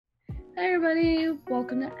Hi everybody,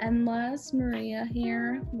 welcome to Endless. Maria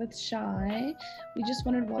here with Shy. We just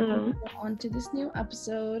wanted to welcome you onto this new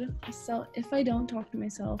episode. So if I don't talk to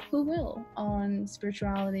myself, who will? On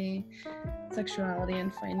spirituality, sexuality,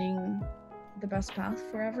 and finding the best path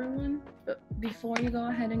for everyone. But before you go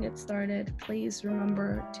ahead and get started, please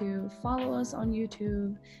remember to follow us on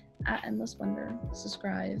YouTube at Endless Wonder,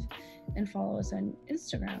 subscribe, and follow us on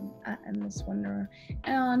Instagram at Endless Wonder.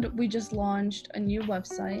 And we just launched a new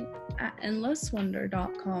website at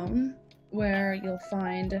endlesswonder.com where you'll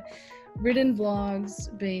find written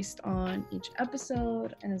vlogs based on each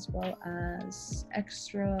episode as well as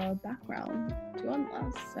extra background to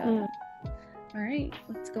Endless. So, all right,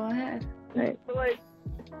 let's go ahead. Right. So,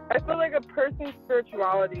 I feel like a person's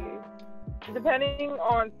spirituality, depending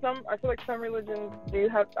on I feel like some religions do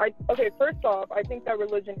have. First off, I think that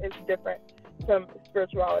religion is different from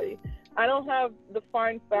spirituality. I don't have the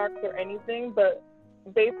fine facts or anything, but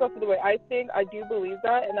based off of the way I think, I do believe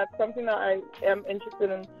that, and that's something that I am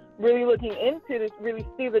interested in really looking into to really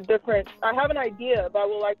see the difference. I have an idea, but I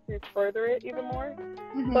would like to further it even more.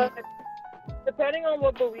 Mm-hmm. But depending on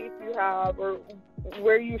what beliefs you have or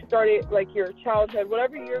where you started, like your childhood,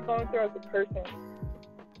 whatever you're going through as a person,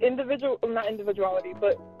 not individuality,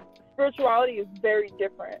 but spirituality is very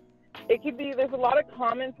different. It could be, there's a lot of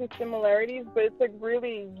comments and similarities, but it's like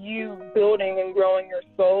really you building and growing your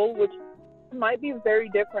soul, which might be very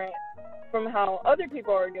different from how other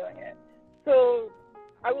people are doing it. So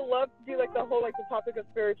I would love to do like the whole, like the topic of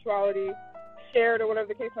spirituality shared or whatever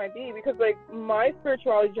the case might be, because like my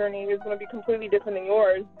spirituality journey is going to be completely different than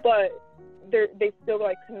yours, but they still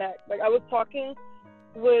like connect. Like I was talking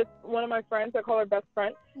with one of my friends, I call her best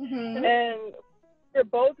friend, and we're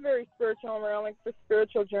both very spiritual and we're on like the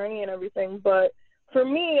spiritual journey and everything, but for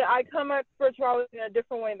me, I come at spirituality in a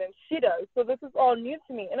different way than she does, so this is all new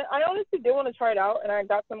to me, and I honestly did want to try it out, and I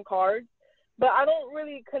got some cards, but I don't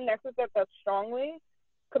really connect with that strongly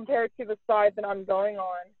compared to the side that I'm going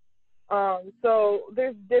on. So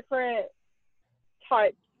there's different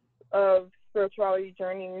types of spirituality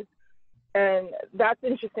journeys, and that's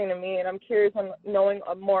interesting to me, and I'm curious on knowing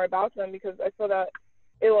more about them, because I feel that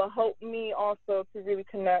it will help me also to really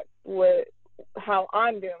connect with how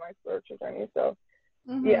I'm doing my spiritual journey. So,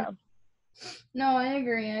 yeah. No, I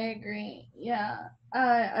agree. Yeah.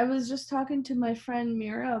 I was just talking to my friend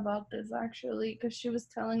Mira about this, actually, because she was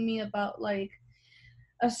telling me about, like,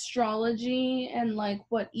 astrology and, like,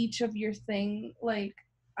 what each of your thing, like,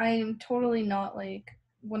 I am totally not, like,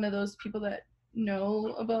 one of those people that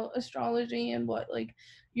know about astrology and what, like,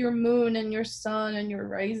 your moon and your sun and your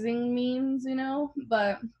rising means,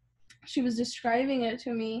 but she was describing it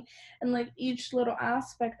to me, and, like, each little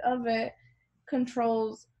aspect of it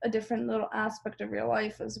controls a different little aspect of your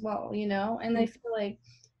life as well, and I feel like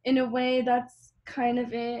in a way that's kind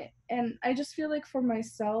of it. And I just feel like for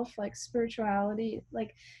myself, like, spirituality,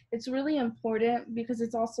 like, it's really important because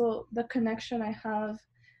it's also the connection I have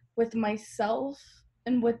with myself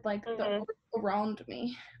and with, like, the earth around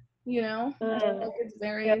me, I feel like it's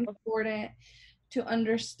very important to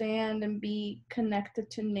understand and be connected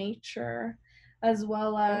to nature, as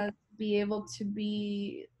well as be able to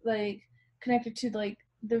be, like, connected to, like,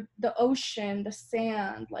 the ocean, the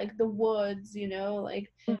sand, like the woods,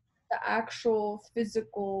 like the actual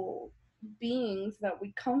physical beings that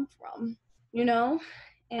we come from,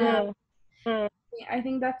 and I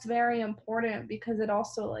think that's very important because it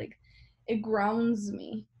also, like, it grounds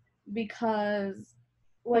me, because,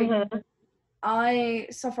 like, I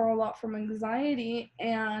suffer a lot from anxiety,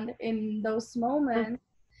 and in those moments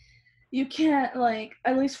you can't, like,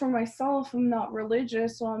 at least for myself, I'm not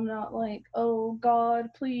religious, so I'm not like, oh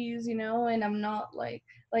God, please, and I'm not like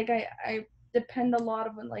I depend a lot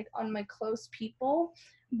of, like, on my close people,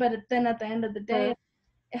 but then at the end of the day,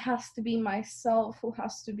 it has to be myself who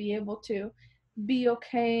has to be able to be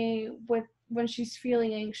okay with when she's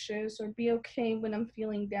feeling anxious, or be okay when I'm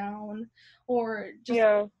feeling down, or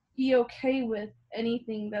just be okay with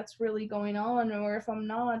anything that's really going on. Or if I'm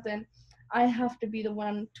not, then I have to be the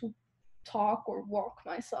one to talk or walk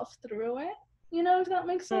myself through it, if that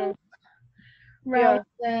makes sense. Rather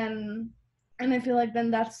than, and I feel like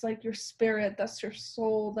then that's like your spirit, that's your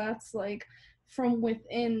soul, that's like from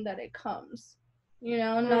within that it comes,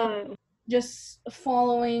 not just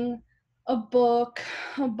following a book,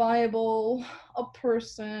 a Bible, a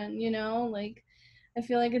person, like, I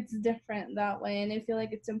feel like it's different that way, and I feel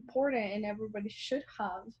like it's important, and everybody should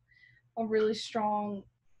have a really strong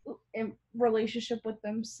relationship with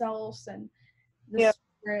themselves and the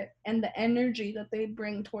spirit and the energy that they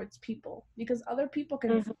bring towards people, because other people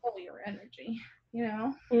can feel your energy,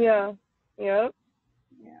 Yeah. Yeah.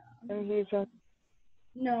 And huge.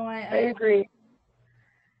 No, I agree.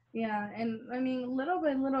 yeah, and I mean, little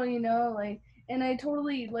by little, like, and I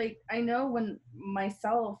totally like. I know when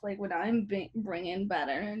myself, like, when I'm bringing bad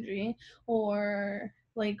energy, or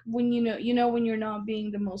like when when you're not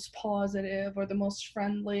being the most positive or the most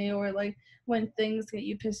friendly, or like when things get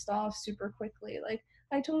you pissed off super quickly. Like,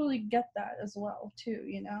 I totally get that as well too.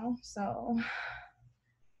 So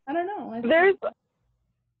I don't know. I think There's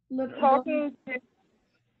go. talking to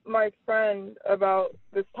my friend about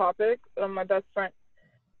this topic, my best friend,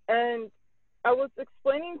 and I was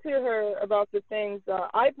explaining to her about the things that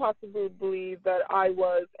I possibly believe that I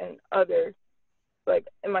was in others, like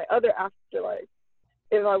in my other afterlife,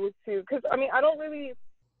 if I was to, because I mean, I don't really,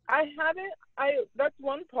 I haven't, that's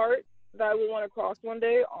one part that I would want to cross one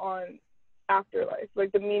day on afterlife,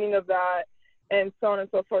 like the meaning of that and so on and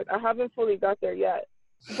so forth. I haven't fully got there yet.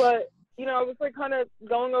 But, I was like kind of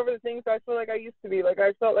going over the things I feel like I used to be. Like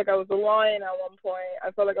I felt like I was a lion at one point.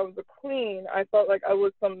 I felt like I was a queen. I felt like I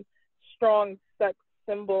was some strong sex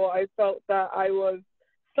symbol. I felt that I was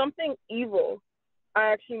something evil.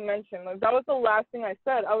 I actually mentioned, like, that was the last thing I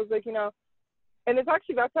said. I was like, and it's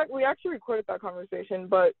actually, we actually recorded that conversation,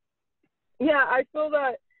 but yeah, I feel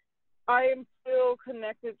that I am still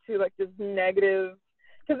connected to like this negative,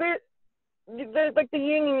 because there's like the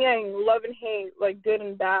yin and yang, love and hate, like good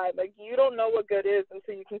and bad. Like you don't know what good is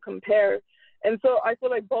until you can compare, and so I feel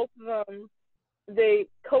like both of them, they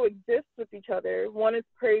coexist with each other. One is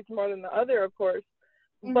praised more than the other, of course,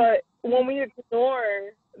 but when we ignore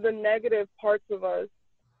the negative parts of us,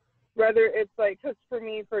 whether it's like, because for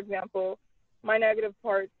me, for example, my negative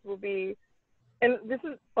parts will be, and these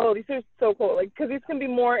are so cool, like, because these can be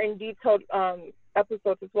more in detailed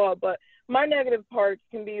episodes as well, but my negative parts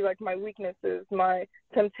can be like my weaknesses, my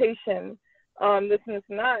temptation, this and this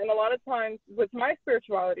and that. And a lot of times with my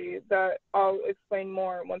spirituality, that I'll explain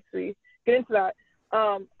more once we get into that,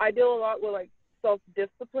 I deal a lot with like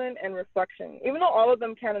self-discipline and reflection, even though all of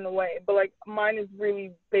them can in a way, but like mine is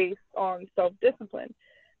really based on self-discipline,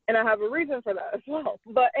 and I have a reason for that as well.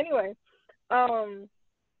 But anyway,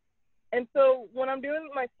 and so when I'm doing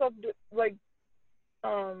my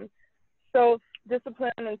um, self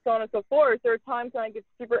discipline and so on and so forth, there are times when I get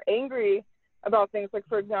super angry about things, like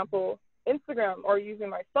for example, Instagram or using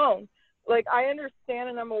my phone. Like I understand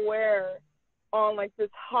and I'm aware on like this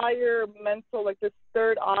higher mental, like this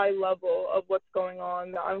third eye level of what's going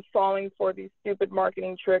on, that I'm falling for these stupid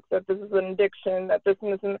marketing tricks, that this is an addiction, that this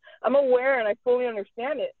and this, and I'm aware and I fully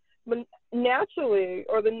understand it. But naturally,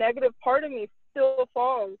 or the negative part of me still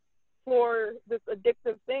falls for this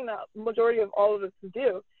addictive thing that majority of all of us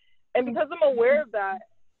do. And because I'm aware of that,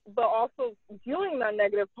 but also feeling that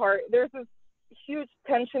negative part, there's this huge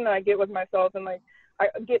tension that I get with myself, and like I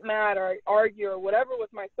get mad or I argue or whatever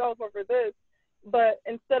with myself over this. But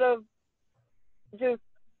instead of just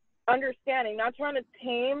understanding, not trying to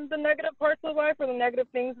tame the negative parts of life or the negative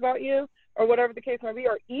things about you or whatever the case may be,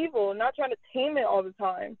 or evil, not trying to tame it all the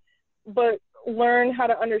time, but learn how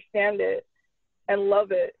to understand it and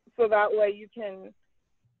love it, so that way you can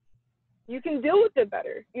deal with it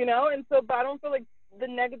better, And so, but I don't feel like the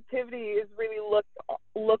negativity is really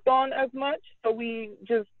looked on as much. So we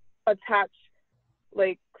just attach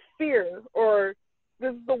like fear, or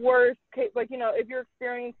this is the worst case. Like, if you're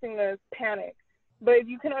experiencing this, panic. But if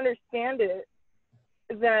you can understand it,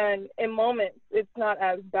 then in moments it's not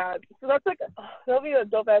as bad. So that's like, that'll be a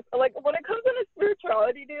dope ass. Like when it comes into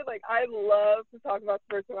spirituality, dude, like I love to talk about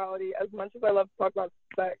spirituality as much as I love to talk about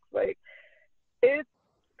sex. Like it's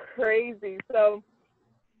crazy. So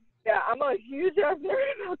yeah, I'm a huge ass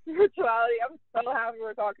nerd about spirituality. I'm so happy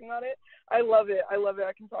we're talking about it. I love it. I love it.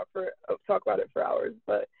 I can talk about it for hours.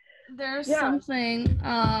 But There's yeah, something.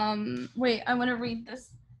 Wait, I want to read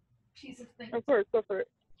this piece of thing. of course, go for it.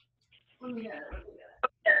 Let me get it.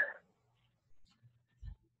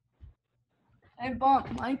 I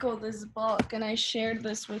bought Michael this book, and I shared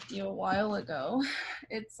this with you a while ago.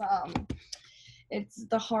 It's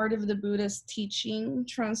The Heart of the Buddha's Teaching,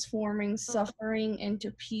 Transforming Suffering into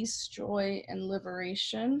Peace, Joy, and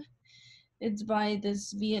Liberation. It's by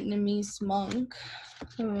this Vietnamese monk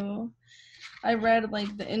who I read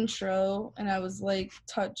like the intro and I was like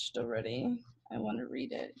touched already. I want to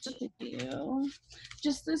read it to you.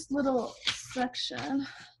 Just this little section.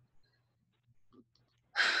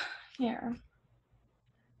 Here.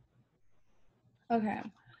 Okay.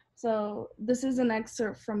 So this is an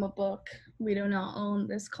excerpt from a book. We do not own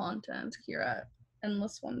this content here at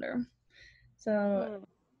Endless Wonder. So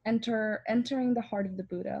entering the heart of the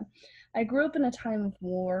Buddha. I grew up in a time of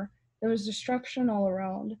war. There was destruction all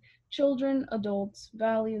around. Children, adults,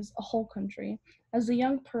 values, a whole country. As a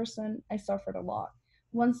young person, I suffered a lot.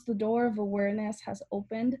 Once the door of awareness has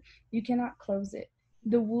opened, you cannot close it.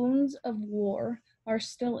 The wounds of war are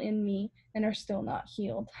still in me and are still not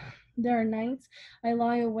healed. There are nights I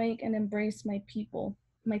lie awake and embrace my people,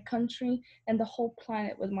 my country, and the whole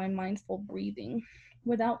planet with my mindful breathing.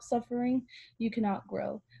 Without suffering, you cannot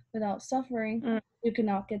grow. Without suffering, Mm. you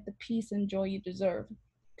cannot get the peace and joy you deserve.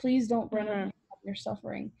 Please don't run away Mm-hmm. from your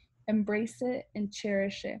suffering. Embrace it and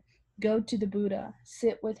cherish it. Go to the Buddha,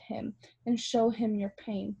 sit with him, and show him your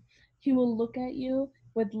pain. He will look at you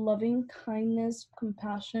with loving kindness,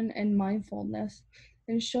 compassion, and mindfulness,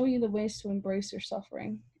 and show you the ways to embrace your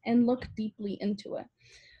suffering and look deeply into it.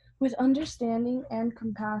 With understanding and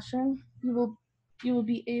compassion, you will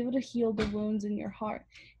be able to heal the wounds in your heart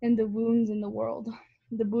and the wounds in the world.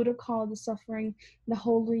 The Buddha called the suffering the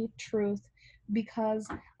holy truth because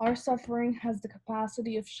our suffering has the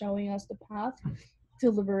capacity of showing us the path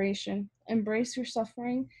to liberation. Embrace your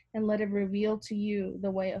suffering and let it reveal to you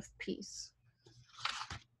the way of peace.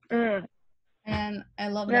 Mm. And I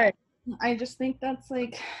love that. Right. I just think that's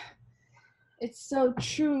like, it's so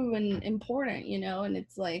true and important, and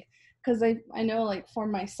it's like, because I know, like, for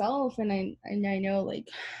myself, and I know, like,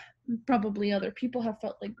 probably other people have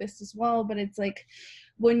felt like this as well, but it's like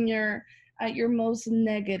when you're at your most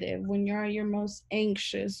negative, when you're at your most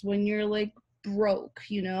anxious, when you're like broke,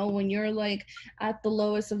 when you're like at the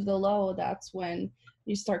lowest of the low, that's when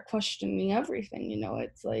you start questioning everything.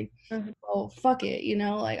 It's like, Mm-hmm. oh, fuck it,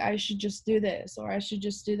 like, I should just do this, or I should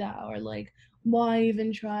just do that, or like, why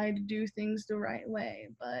even try to do things the right way?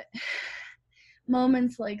 But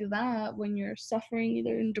moments like that, when you're suffering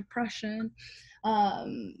either in depression,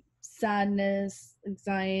 sadness,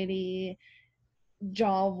 anxiety,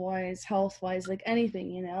 job wise, health wise, like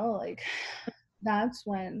anything, like, that's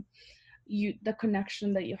when the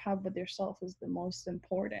connection that you have with yourself is the most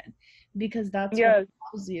important, because that's what Yes.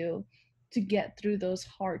 allows you to get through those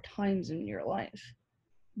hard times in your life.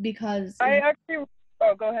 Because I actually.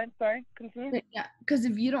 Oh, go ahead. Sorry. Continue.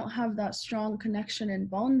 if you don't have that strong connection and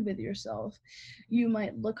bond with yourself, you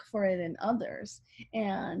might look for it in others.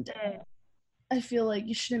 And Mm. I feel like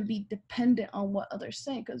you shouldn't be dependent on what others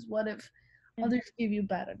say, because what if others give you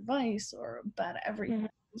bad advice or bad everything?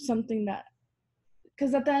 Something that,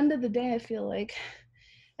 because at the end of the day, I feel like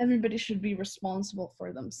everybody should be responsible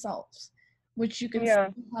for themselves, which you can Yeah.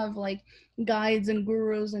 have like guides and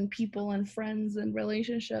gurus and people and friends and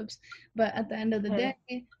relationships, but at the end of the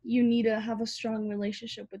day, you need to have a strong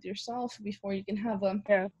relationship with yourself before you can have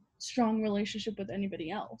a strong relationship with anybody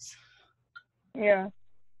else. Yeah.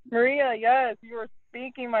 Maria, yes, you were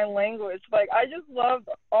speaking my language. Like, I just love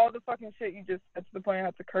all the fucking shit you just said to the point I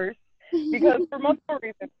had to curse. Because for multiple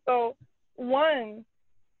reasons. So, one,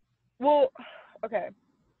 well, okay.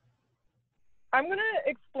 I'm going to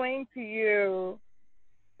explain to you,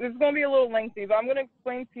 this is going to be a little lengthy, but I'm going to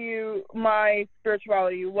explain to you my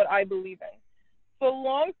spirituality, what I believe in. So,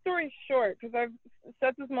 long story short, because I've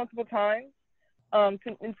said this multiple times, and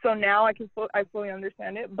so now I fully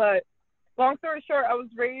understand it, but long story short, I was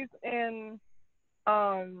raised in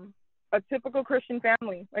a typical Christian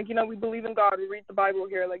family. Like, we believe in God. We read the Bible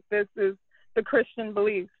here. Like, this is the Christian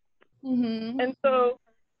belief. Mm-hmm. And so,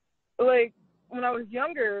 like, when I was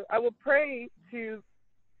younger, I would pray to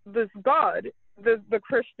this God, the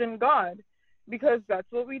Christian God, because that's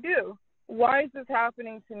what we do. Why is this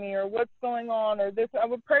happening to me, or what's going on, or this? I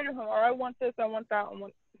would pray to him, or I want this, I want that, I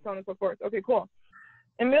want so on and so forth. Okay, cool.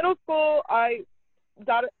 In middle school, I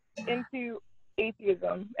got into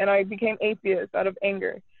atheism, and I became atheist out of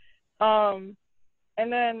anger. And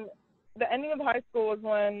then the ending of high school was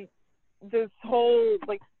when this whole,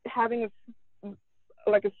 like, having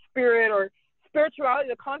a spirit or spirituality,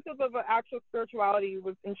 the concept of an actual spirituality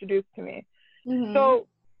was introduced to me. Mm-hmm. So,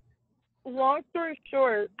 long story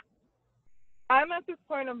short, I'm at this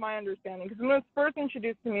point of my understanding, because when it was first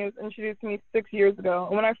introduced to me, it was introduced to me 6 years ago.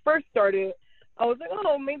 And when I first started, I was like,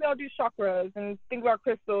 oh, maybe I'll do chakras and think about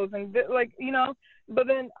crystals and but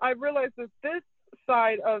then I realized that this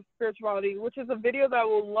side of spirituality, which is a video that I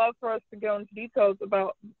will love for us to go into details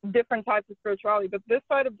about different types of spirituality, but this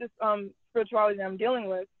side of this spirituality that I'm dealing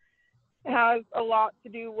with has a lot to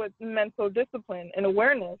do with mental discipline and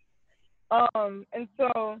awareness. And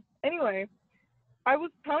so anyway, I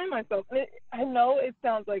was telling myself, and I know it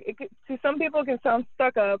sounds like, to some people it can sound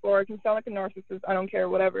stuck up, or it can sound like a narcissist, I don't care,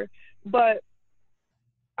 whatever, but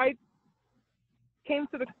I came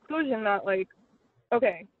to the conclusion that, like,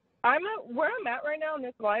 okay, where I'm at right now in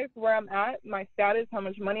this life, where I'm at, my status, how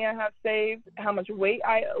much money I have saved, how much weight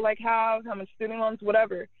I have, how much student loans,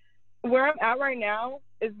 whatever. Where I'm at right now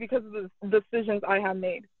is because of the decisions I have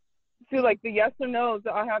made. to like the yes or no's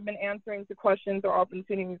that I have been answering to questions or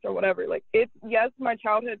opportunities or whatever. Like it's yes, my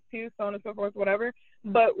childhood too, so on and so forth, whatever.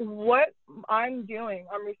 But what I'm doing,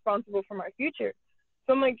 I'm responsible for my future.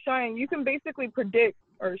 So I'm like, Cheyenne, you can basically predict,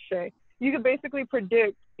 or Shay, you can basically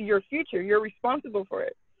predict your future. You're responsible for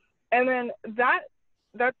it. And then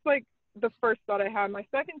that's like the first thought I had. My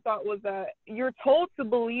second thought was that you're told to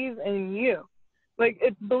believe in you. Like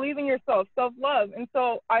it's believe in yourself, self-love. And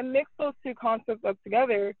so I mixed those two concepts up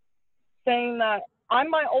together, saying that I'm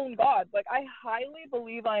my own God. Like I highly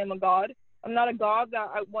believe I am a God. I'm not a God that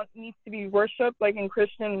I want needs to be worshipped like in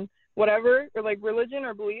Christian whatever or like religion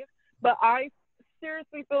or belief, but I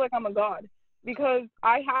seriously feel like I'm a God because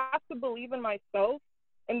I have to believe in myself,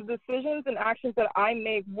 and the decisions and actions that I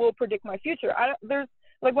make will predict my future. There's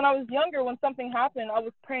like when I was younger, when something happened, I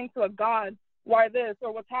was praying to a God, why this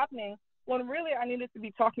or what's happening, when really I needed to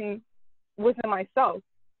be talking within myself.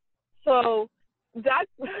 So that's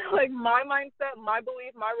like my mindset, my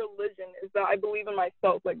belief, my religion is that I believe in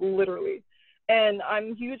myself, like literally. And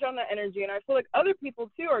I'm huge on the energy, and I feel like other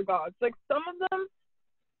people too are gods. Like some of them,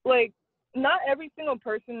 like not every single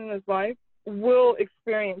person in this life will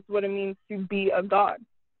experience what it means to be a god,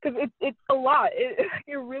 because it's a lot.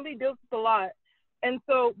 It really deals with a lot. And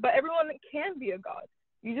so, but everyone can be a god.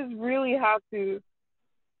 You just really have to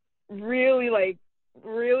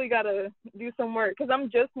really gotta do some work, because I'm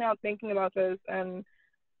just now thinking about this,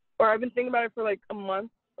 or I've been thinking about it for like a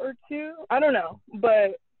month or two, I don't know,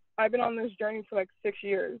 but I've been on this journey for like 6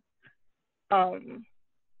 years, and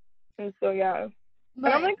so yeah.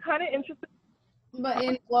 But and I'm like kind of interested. But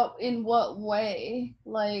in what way,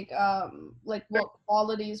 like what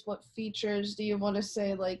qualities, what features do you want to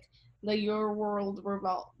say like that your world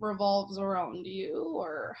revolves around you,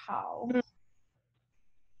 or how?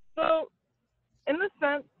 So in the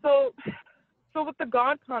sense, so with the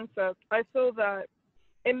God concept, I feel that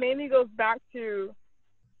it mainly goes back to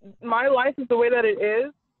my life is the way that it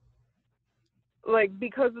is, like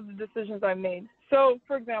because of the decisions I made. So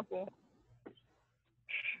for example,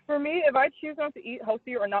 for me, if I choose not to eat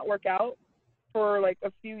healthy or not work out for like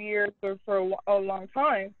a few years or for a long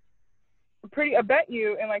time, I bet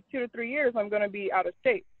you in like 2 to 3 years I'm gonna be out of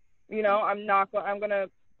shape. You know, I'm gonna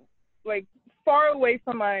like far away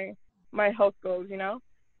from my health goals. You know,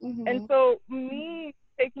 mm-hmm. And so me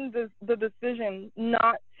taking the decision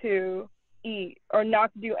not to eat or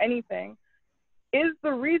not to do anything is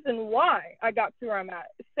the reason why I got to where I'm at.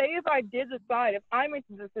 Say if I did decide, if I made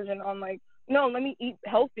the decision on like, no, let me eat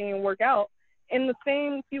healthy and work out, in the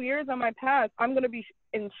same few years on my path, I'm going to be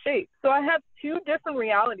in shape. So I have two different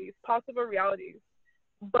realities, possible realities,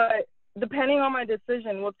 but depending on my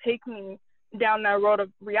decision will take me down that road of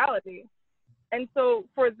reality. And so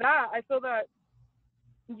for that, I feel that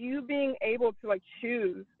you being able to like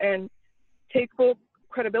choose and take full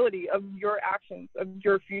credibility of your actions, of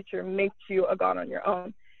your future, makes you a god on your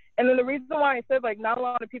own. And then the reason why I said like not a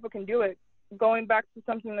lot of people can do it, going back to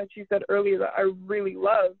something that you said earlier that I really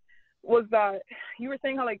love, was that you were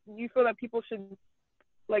saying how like you feel that people should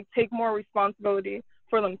like take more responsibility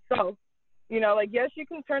for themselves. You know, like yes, you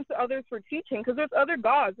can turn to others for teaching because there's other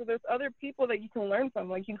gods, or there's other people that you can learn from.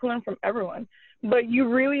 Like you can learn from everyone, but you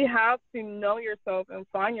really have to know yourself and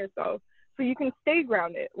find yourself so you can stay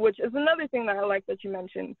grounded, which is another thing that I like that you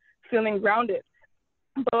mentioned, feeling grounded.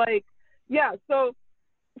 But like, yeah, so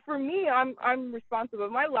for me, I'm responsible.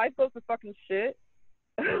 If my life goes to fucking shit,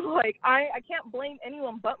 like I can't blame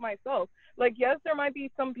anyone but myself. Like yes, there might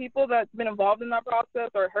be some people that's been involved in that process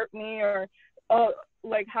or hurt me or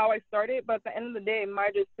like how I started, but at the end of the day, my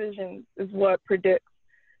decision is what predicts,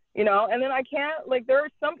 you know. And then I can't, like, there are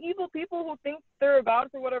some evil people who think they're a god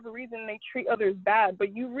for whatever reason, and they treat others bad,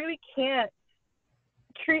 but you really can't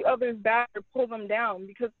treat others bad or pull them down,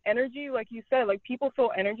 because energy, like you said, like people feel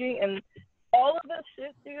energy, and all of this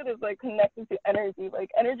shit, dude, is like connected to energy. Like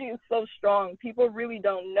energy is so strong, people really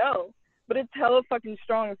don't know, but it's hella fucking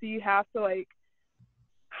strong. So you have to like,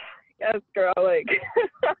 yes girl, like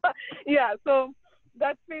yeah, so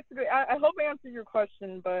that's basically, I hope I answered your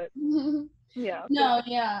question, but yeah. No,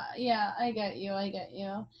 yeah, I get you.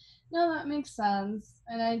 No, that makes sense.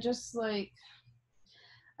 And I just like,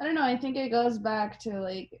 I don't know, I think it goes back to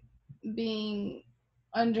like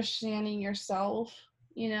understanding yourself,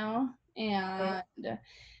 you know, and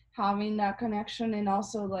having that connection. And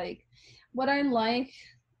also like what I like,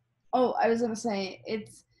 I was gonna say,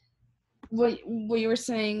 it's what you were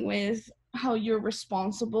saying with how you're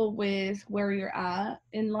responsible with where you're at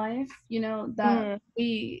in life, you know, that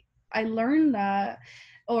I learned that,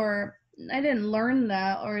 or I didn't learn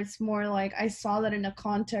that, or it's more like I saw that in a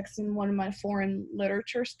context in one of my foreign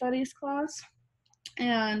literature studies class.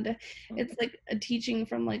 And it's like a teaching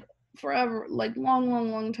from like forever, like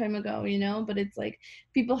long time ago, you know, but it's like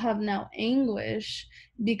people have now anguish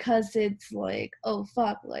because it's like, oh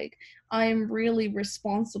fuck, like I'm really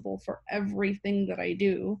responsible for everything that I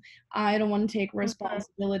do. I don't want to take Mhm.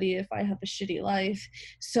 responsibility if I have a shitty life.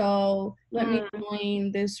 So let me Mm.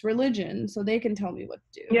 join this religion so they can tell me what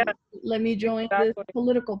to Yeah, do. Let me join this exactly.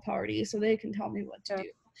 political party so they can tell me what to Yeah,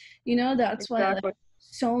 do. You know, that's why like exactly.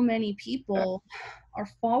 so many Yeah. people are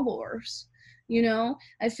followers, you know.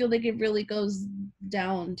 I feel like it really goes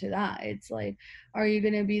down to that. It's like, are you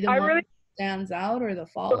gonna be the I one really that stands out or the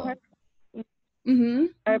go follower? ahead. Mm-hmm.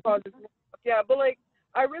 I apologize. Yeah, but like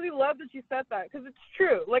I really love that you said that because it's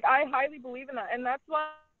true. Like I highly believe in that, and that's why.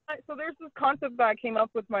 So there's this concept that I came up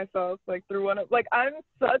with myself, like through one of like I'm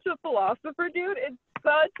such a philosopher, dude. It's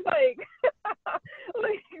such like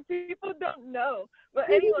like people don't know. But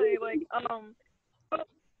anyway, like so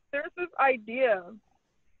there's this idea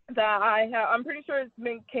that I'm pretty sure it's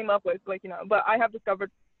been came up with, like, you know, but I have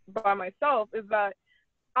discovered by myself is that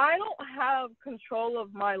I don't have control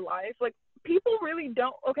of my life. Like people really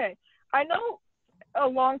don't. Okay, I know a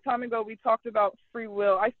long time ago we talked about free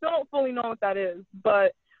will. I still don't fully know what that is,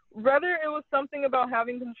 but whether it was something about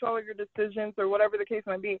having control of your decisions or whatever the case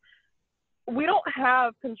might be, we don't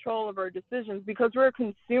have control of our decisions because we're a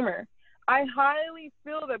consumer. I highly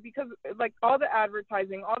feel that because like all the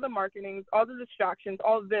advertising, all the marketing, all the distractions,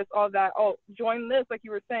 all this, all that, oh, join this, like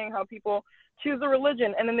you were saying, how people choose a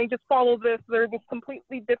religion and then they just follow this. They're this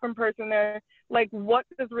completely different person. They're like, what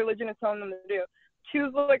this religion is telling them to do.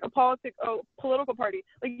 Choose like a political party.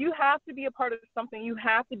 Like you have to be a part of something. You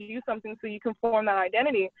have to do something so you can form that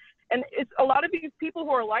identity. And it's a lot of these people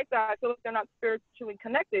who are like that, I feel like they're not spiritually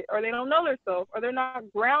connected or they don't know themselves or they're not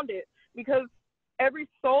grounded because every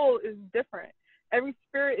soul is different. Every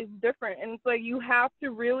spirit is different. And it's like you have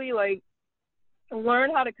to really like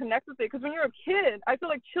learn how to connect with it. Because when you're a kid, I feel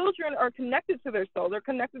like children are connected to their soul. They're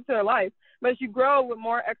connected to their life. But as you grow with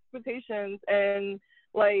more expectations and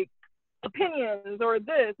like opinions or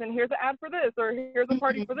this and here's an ad for this or here's a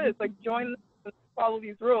party for this, like join and follow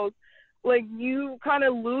these rules, like you kind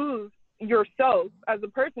of lose yourself as a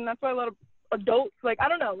person. That's why a lot of adults, like I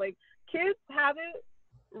don't know, like kids have it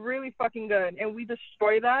really fucking good and we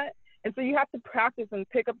destroy that. And so you have to practice and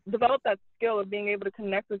develop that skill of being able to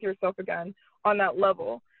connect with yourself again on that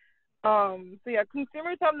level. So yeah,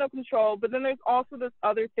 consumers have no control, but then there's also this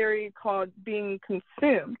other theory called being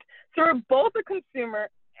consumed. So we're both a consumer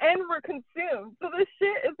and we're consumed. So this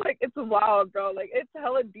shit is like it's wild, bro. Like it's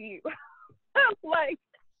hella deep. Like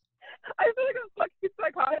I feel like I'm fucking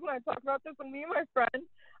psychotic when I talk about this. And me and my friend,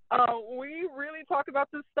 we really talk about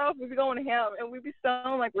this stuff. We be going ham, and we be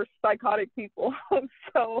sounding like we're psychotic people.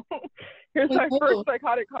 So here's With my first who?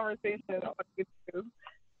 psychotic conversation on YouTube.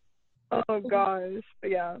 Oh gosh, but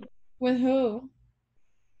yeah. With who?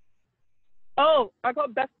 Oh, I call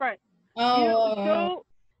it best friend. You Oh, so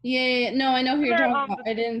yeah, yeah, yeah. No, I know who you're there talking about.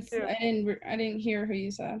 the too. I didn't hear who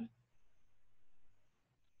you said.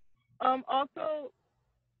 Also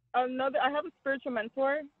another I have a spiritual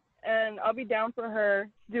mentor and I'll be down for her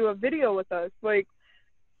to do a video with us. Like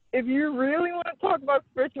if you really want to talk about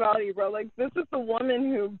spirituality, bro, like this is the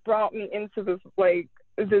woman who brought me into this like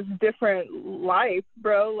this different life,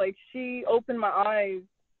 bro. Like she opened my eyes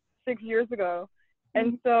 6 years ago.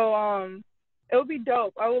 And Mhm. so it would be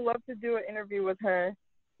dope. I would love to do an interview with her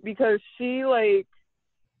because she's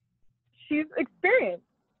experienced.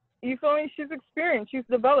 You feel me? She's experienced. She's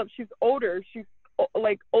developed. She's older. She's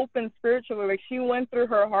like open spiritually. Like she went through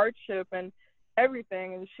her hardship and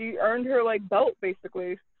everything, and she earned her like belt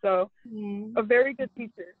basically. So Mhm. a very good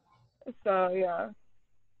teacher. So yeah.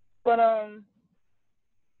 But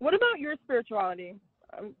what about your spirituality?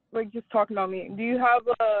 Like just talking about me. Do you have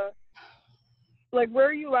a like where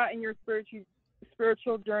are you at in your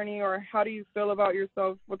spiritual journey, or how do you feel about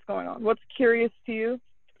yourself? What's going on? What's curious to you?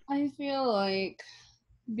 I feel like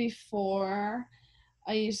before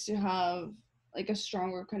I used to have like a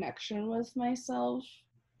stronger connection with myself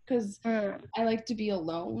because Mm, I like to be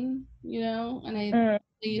alone, you know, and mm, I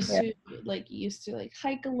yeah. used to like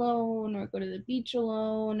hike alone or go to the beach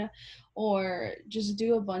alone or just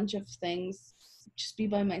do a bunch of things, just be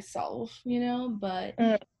by myself, you know, but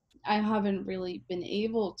Mm, I haven't really been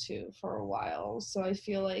able to for a while. So I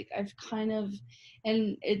feel like I've kind of,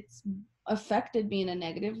 and it's affected me in a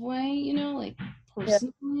negative way, you know, like yeah.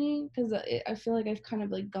 personally, because I feel like I've kind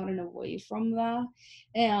of like gotten away from that.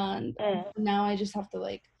 And Mm, now I just have to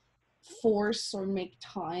like force or make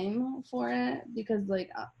time for it because like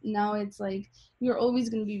now it's like you're always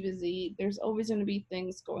going to be busy, there's always going to be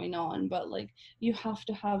things going on, but like you have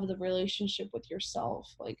to have the relationship with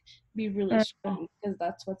yourself, like be really mm. strong because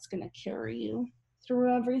that's what's going to carry you.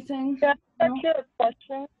 through everything. Yeah, You know? actually a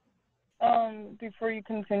question, before you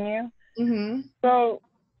continue. Mhm. So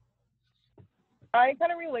I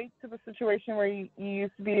kind of relate to the situation where you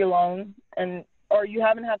used to be alone or you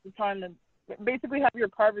haven't had the time to basically have your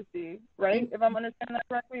privacy, right? If I'm understanding that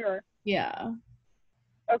correctly, or Yeah.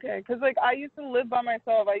 okay, because like I used to live by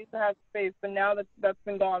myself, I used to have space, but now that's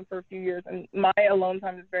been gone for a few years, and my alone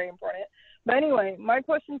time is very important. But anyway, my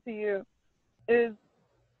question to you is: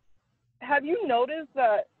 have you noticed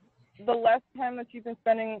that the less time that you've been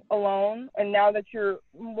spending alone, and now that you're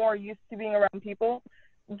more used to being around people,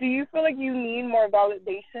 do you feel like you need more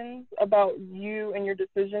validations about you and your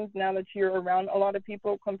decisions now that you're around a lot of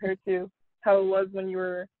people compared to how it was when you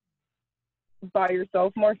were by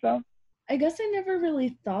yourself more so? I guess I never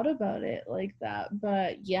really thought about it like that,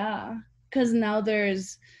 but yeah, cuz now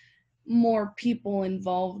there's more people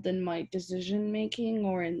involved in my decision making,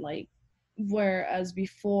 or in like, whereas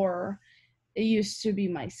before it used to be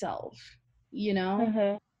myself, you know?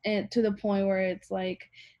 Mhm. And to the point where it's like,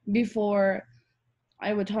 before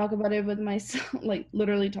I would talk about it with myself, like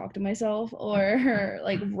literally talk to myself, or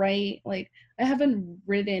like write. Like, I haven't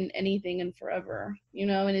written anything in forever,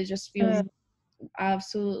 and it just feels Mhm.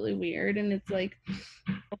 absolutely weird. And it's like,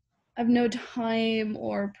 I have no time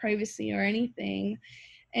or privacy or anything.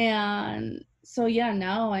 And so, yeah,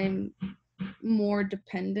 now I'm more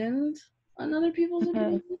dependent on other people's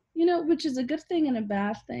Mhm. opinion, which is a good thing and a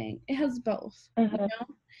bad thing. It has both, Mhm.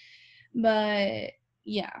 but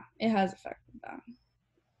yeah, it has affected that.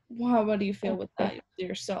 How about do you feel with Okay. that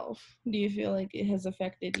yourself? Do you feel like it has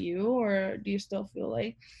affected you, or do you still feel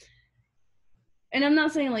like, and I'm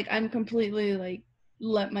not saying like I'm completely like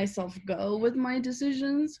let myself go with my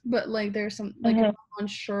decisions, but like there's some, like, if Mhm. I'm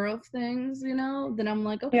unsure of things, then I'm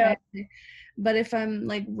like, Yeah, okay. But if I'm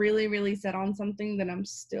like really, really set on something, then I'm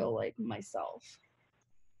still like myself.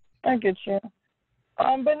 I get you.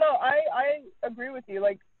 But no, I agree with you.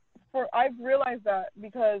 Like, I've realized that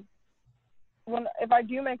because if I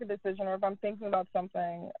do make a decision or if I'm thinking about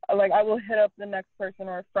something, like I will hit up the next person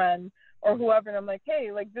or a friend or whoever, and I'm like,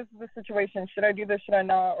 hey, like this is the situation. Should I do this? Should I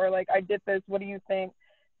not? Or like I did this. What do you think?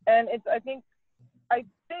 And I think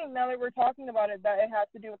now that we're talking about it, that it has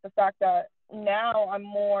to do with the fact that now I'm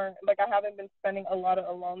more like I haven't been spending a lot of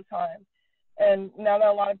alone time, and now that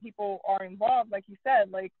a lot of people are involved, like you said,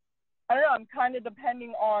 like I don't know, I'm kind of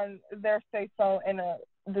depending on their say so in a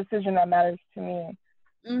decision that matters to me.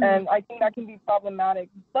 Mm-hmm. And I think that can be problematic,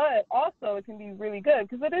 but also it can be really good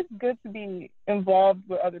because it is good to be involved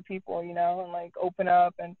with other people, and like open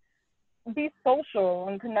up and be social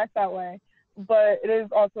and connect that way. But it is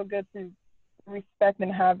also good to respect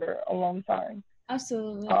and have your alone time.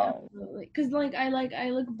 Absolutely, Um, absolutely. Cause like I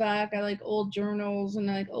look back, I like old journals and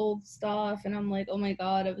like old stuff, and I'm like, oh my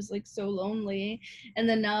god, I was like so lonely. And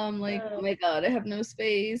then now I'm like, oh mm, my god, I have no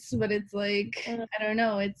space. But it's like, mm, I don't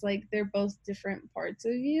know. It's like they're both different parts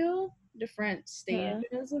of you, different mm,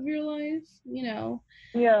 stages of your life.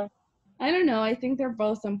 yeah. I don't know. I think they're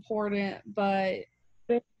both important, but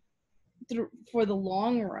for the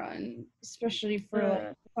long run, especially for like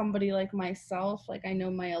Mm, somebody like myself, like I know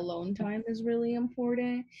my alone time is really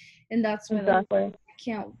important, and that's why like exactly. I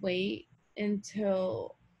can't wait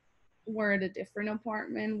until we're at a different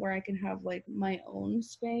apartment where I can have like my own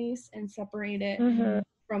space and separate it Mhm.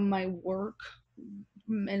 from my work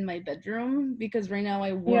in my bedroom, because right now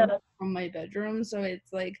I work Yeah. from my bedroom, so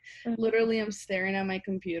it's like Mm, literally I'm staring at my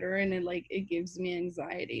computer, and it gives me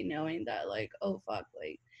anxiety knowing that like, oh fuck,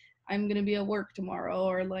 like I'm gonna be at work tomorrow,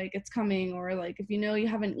 or like it's coming, or like if you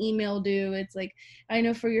have an email due, it's like, I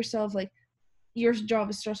know for yourself, like your job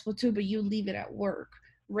is stressful too, but you leave it at work.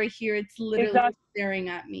 Right here it's literally exactly. staring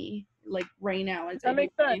at me like right now as I That do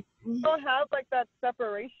makes sense. this. I don't have like that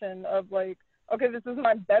separation of like, okay, this is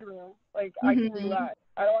my bedroom. Like I can Mm-hmm. relax.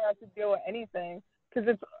 I don't have to deal with anything because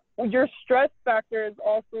it's your stress factor is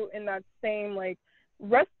also in that same like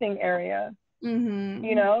resting area. Mm-hmm.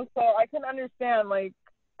 So I can understand. Like,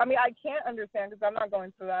 I mean, I can't understand because I'm not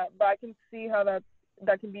going through that, but I can see how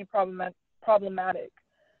that can be problematic.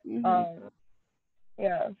 Mm-hmm. Um,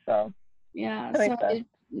 yeah. So Yeah, that so makes sense.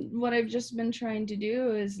 what I've just been trying to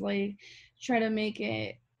do is like try to make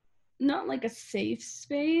it not like a safe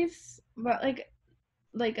space, but like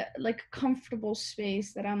a comfortable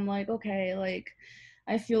space that I'm like, okay, like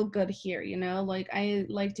I feel good here, like I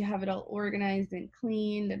like to have it all organized and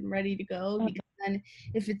cleaned and ready to go, Mm, because then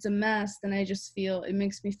if it's a mess, then I just feel it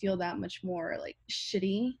makes me feel that much more like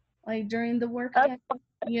shitty, like during the that's workday,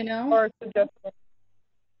 you know? or suggestion.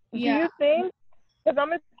 Do Yeah, you think? Because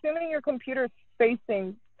I'm assuming your computer's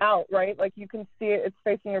facing out, right? Like you can see it, it's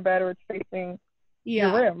facing your bed or it's facing your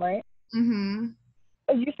yeah. room, right? Mhm.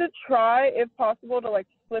 You should try, if possible, to like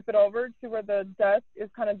flip it over to where the desk is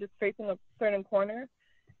kind of just facing a certain corner.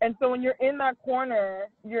 And so when you're in that corner,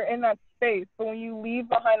 you're in that space. But when you leave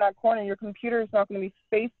behind that corner, your computer is not going to be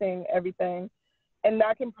facing everything. And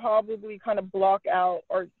that can probably kind of block out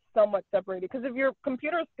or somewhat separate it. Because if your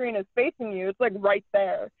computer screen is facing you, it's like right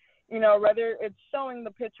there, whether it's showing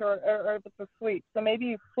the picture or if it's asleep. So maybe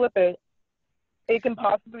you flip it. It can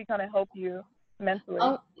possibly kind of help you mentally.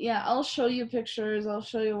 I'll show you pictures. I'll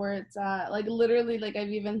show you where it's at. Like literally, like I've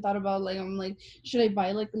even thought about like I'm like, should I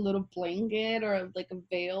buy like a little blanket or like a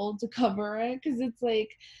veil to cover it? Because it's like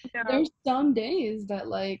there's some days that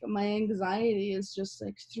like my anxiety is just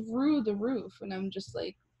like through the roof, and I'm just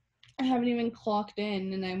like I haven't even clocked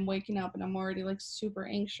in, and I'm waking up and I'm already like super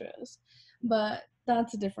anxious. But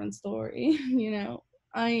that's a different story,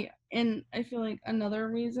 I feel like another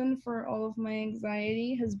reason for all of my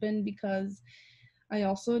anxiety has been because I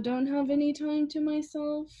also don't have any time to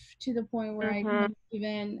myself, to the point where I can't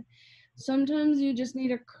even. Sometimes you just need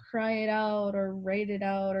to cry it out or write it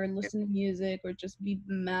out or listen to music or just be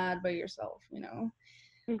mad by yourself,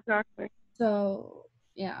 Exactly. So,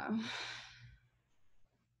 yeah.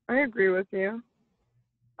 I agree with you.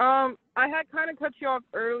 I had kind of cut you off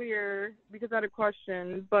earlier because I had a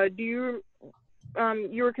question, but you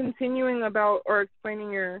were continuing about or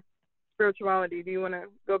explaining your spirituality. Do you want to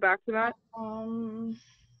go back to that? Oh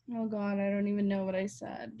God, I don't even know what I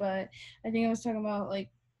said, but I think I was talking about like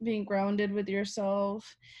being grounded with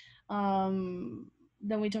yourself. Then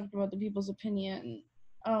we talked about the people's opinion.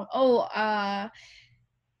 I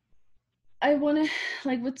want to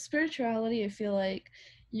like with spirituality, I feel like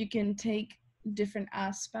you can take different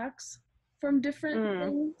aspects from different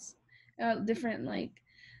things, different like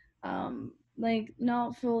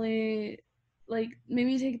not fully like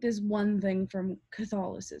maybe take this one thing from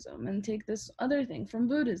Catholicism and take this other thing from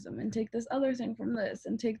Buddhism and take this other thing from this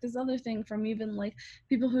and take this other thing from even like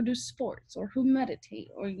people who do sports or who meditate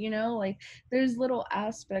or like there's little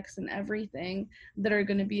aspects in everything that are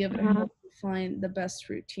going to be able to help you find the best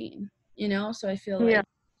routine, so I feel like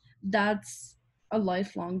that's a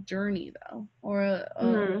lifelong journey though, or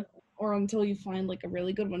until you find like a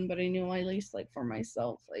really good one. But I know at least like for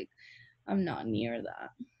myself, like I'm not near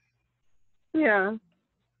that. Yeah.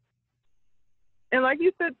 And like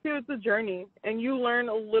you said too, it's a journey, and you learn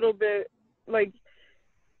a little bit. Like,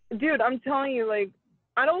 dude, I'm telling you, like,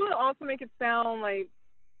 I don't want to also make it sound like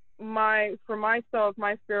for myself,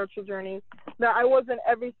 my spiritual journey, that I wasn't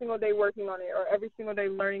every single day working on it or every single day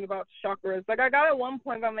learning about chakras. Like, I got at one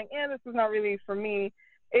point, I'm like, this is not really for me.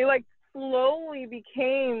 It like slowly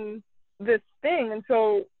became this thing, and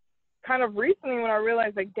so kind of recently when I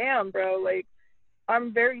realized, like, damn, bro, like,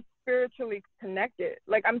 I'm very spiritually connected.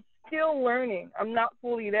 Like, I'm still learning. I'm not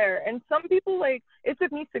fully there. And some people, like, it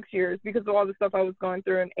took me 6 years because of all the stuff I was going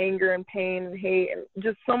through and anger and pain and hate and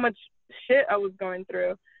just so much shit I was going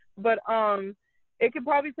through. But it could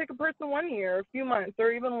probably take a person 1 year, a few months,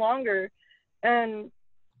 or even longer. And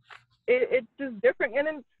it's just different. And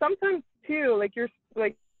then sometimes, too, like, your,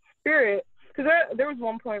 like, spirit, because there was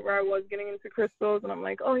one point where I was getting into crystals, and I'm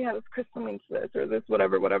like, oh, yeah, this crystal means this or this,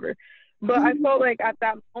 whatever. But I felt like at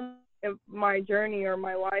that moment of my journey or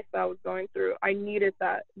my life that I was going through, I needed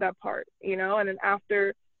that part, And then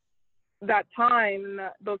after that time and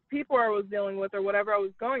those people I was dealing with or whatever I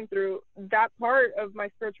was going through, that part of my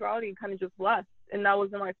spirituality kind of just left, and that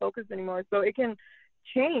wasn't my focus anymore. So it can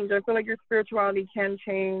change. I feel like your spirituality can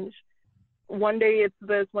change. One day it's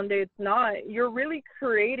this, one day it's not. You're really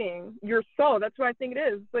creating your soul. That's what I think it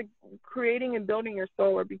is. It's like creating and building your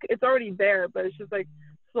soul. It's already there, but it's just like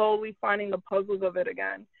slowly finding the puzzles of it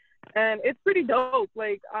again. And it's pretty dope.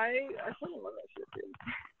 Like, I really love that shit, dude.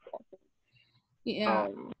 Yeah.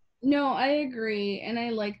 No, I agree. And I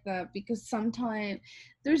like that because sometimes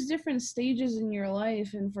there's different stages in your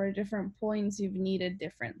life, and for different points, you've needed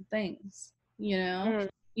different things, You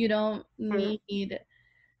don't need.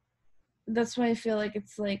 That's why I feel like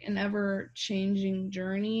it's like an ever changing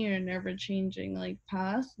journey or an ever changing like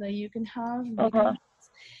path that you can have. Because,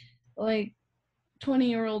 like,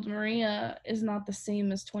 20-year-old Maria is not the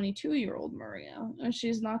same as 22-year-old Maria, and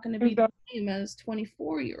she's not going to be the same as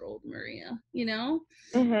 24-year-old Maria,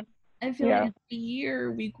 I feel like every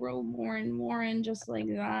year we grow more and more, and just like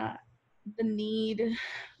that,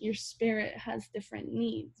 your spirit has different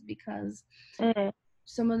needs because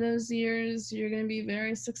some of those years you're going to be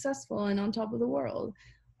very successful and on top of the world.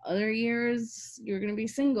 Other years you're going to be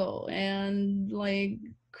single and like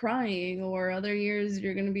crying, or other years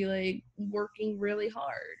you're going to be like working really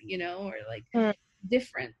hard, or like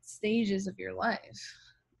different stages of your life.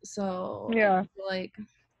 So I feel like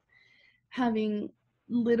having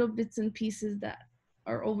little bits and pieces that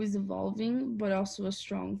are always evolving, but also a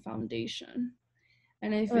strong foundation.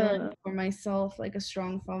 And I feel like for myself, like a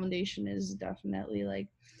strong foundation is definitely like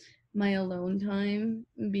my alone time,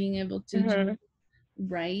 being able to just Mm-hmm.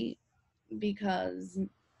 write, because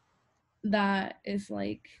that is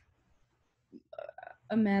like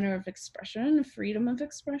a manner of expression, freedom of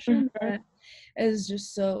expression Mm-hmm. that is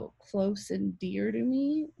just so close and dear to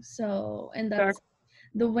me. So, and that's Exactly.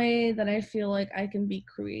 the way that I feel like I can be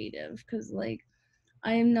creative, because like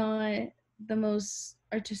I am not the most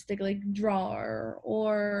artistic like drawer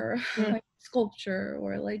or like sculpture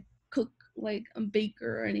or like cook, like a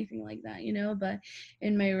baker or anything like that, you know. But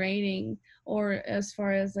in my writing, or as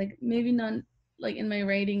far as like maybe not like in my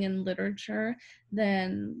writing and literature,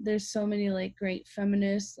 then there's so many like great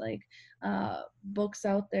feminist like books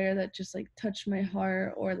out there that just like touch my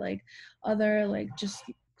heart, or like other like just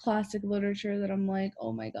classic literature that I'm like,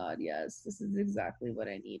 oh my god, yes, this is exactly what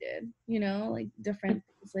I needed, you know, like different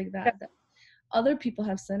things like Yeah. that other people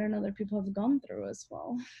have said and other people have gone through as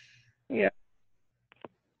well. Yeah.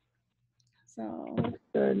 So That's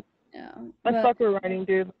good. yeah, I but suck with writing,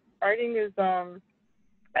 dude. Writing is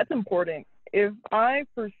that's important. If I,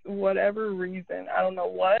 for whatever reason, I don't know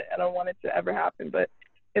what, I don't want it to ever happen, but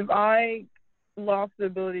if I lost the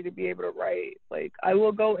ability to be able to write, like I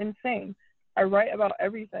will go insane. I write about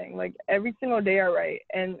everything. Like every single day I write,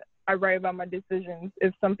 and I write about my decisions.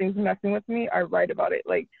 If something's messing with me, I write about it.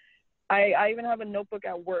 Like I even have a notebook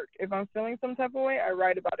at work. If I'm feeling some type of way, I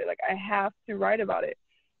write about it. Like I have to write about it.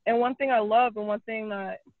 And one thing I love, and one thing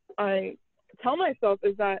that I tell myself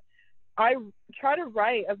is that I try to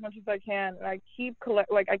write as much as I can, and I keep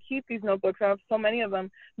I keep these notebooks. I have so many of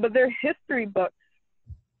them, but they're history books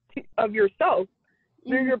of yourself.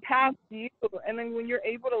 They're your past you, and then when you're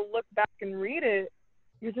able to look back and read it,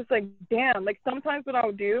 you're just like, damn. Like sometimes what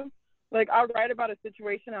I'll do, like I'll write about a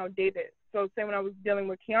situation, I'll date it. So say when I was dealing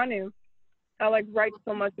with Keanu, I like write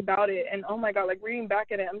so much about it, and oh my god, like reading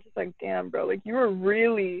back at it, I'm just like, damn, bro, like you were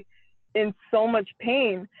really in so much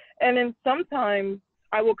pain. And then sometimes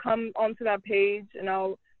I will come onto that page and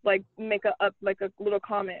I'll like make a little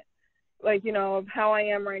comment, like, you know, of how I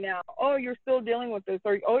am right now. Oh, you're still dealing with this,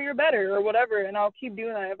 or oh, you're better, or whatever. And I'll keep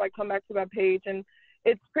doing that if I come back to that page, and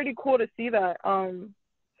it's pretty cool to see that.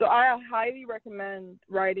 So I highly recommend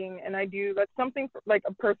writing, and I do. That's something like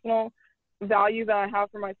a personal value that I have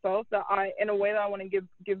for myself, that I, in a way that I want to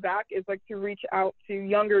give back, is like to reach out to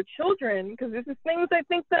younger children, because this is things I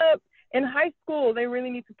think that in high school they really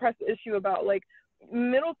need to press the issue about, like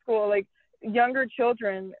middle school, like younger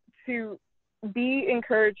children, to be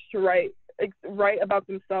encouraged to write about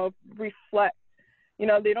themselves, reflect. You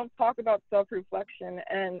know, they don't talk about self-reflection,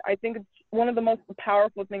 and I think it's one of the most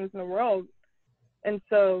powerful things in the world. And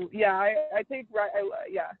so yeah, I take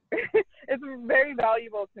yeah, it's very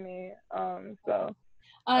valuable to me. So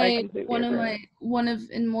I I completely one of agree. my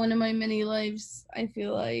one of my many lives, I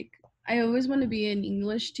feel like I always want to be an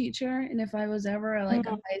English teacher, and if I was ever like a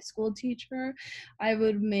Mm-hmm. high school teacher, I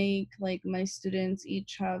would make like my students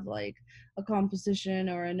each have like a composition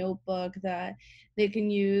or a notebook that they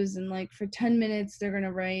can use, and like for 10 minutes they're going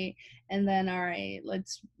to write, and then all right,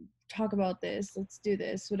 let's talk about this, let's do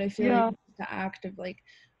this. What I feel like Yeah. the act of like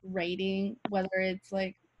writing, whether it's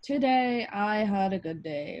like today I had a good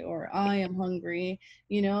day or I am hungry,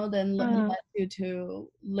 you know, then Mm-hmm. let you to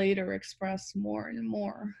later express more and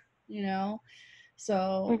more, you know.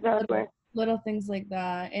 So Exactly. little things like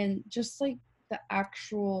that, and just like the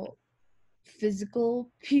actual physical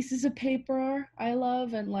pieces of paper I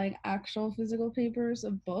love, and like actual physical papers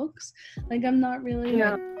of books. Like I'm not really like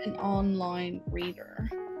Yeah. an online reader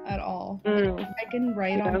at all. Like Mm. I can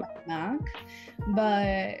write on Yeah. my Mac,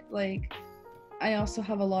 but like I also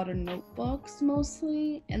have a lot of notebooks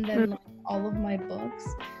mostly, and then like all of my books,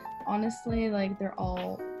 honestly, like they're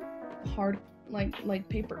all hard, like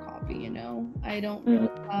paper copy, you know. I don't Mm-hmm. really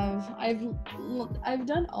have I've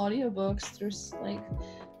done audiobooks. There's like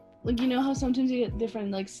you know how sometimes you get different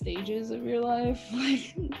like stages of your life.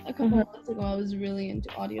 Like a couple Mm-hmm. months ago I was really into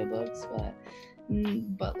audiobooks,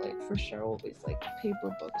 but like for sure always like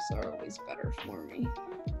paper books are always better for me.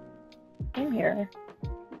 I'm here.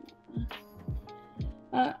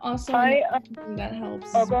 Also I another thing that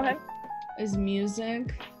helps oh, go ahead. is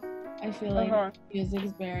music. I feel like Uh-huh. music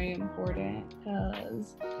is very important,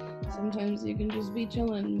 because sometimes you can just be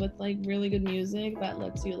chilling with like really good music that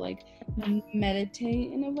lets you like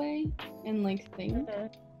meditate in a way and like think. Mm-hmm.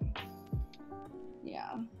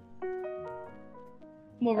 Yeah.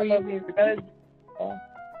 What were I you? love music. That is cool.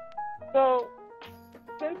 So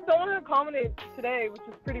since someone had commented today, which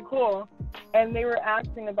is pretty cool, and they were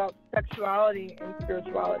asking about sexuality and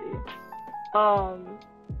spirituality.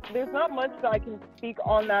 There's not much that I can speak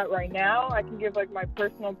on that right now. I can give like my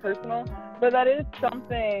personal, but that is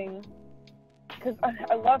something, because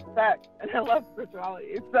I love sex and I love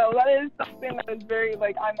spirituality. So that is something that is very,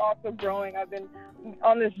 like, I'm also growing. I've been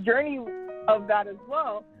on this journey of that as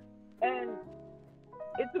well. And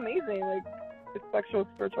it's amazing, like, it's sexual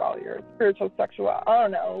spirituality or spiritual sexuality. I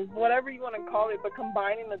don't know, whatever you want to call it, but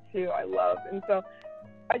combining the two, I love. And so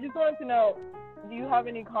I just wanted to know, do you have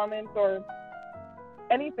any comments or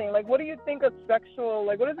anything? Like, what do you think of sexual,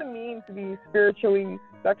 like, what does it mean to be spiritually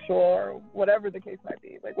sexual or whatever the case might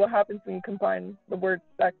be? Like, what happens when you combine the word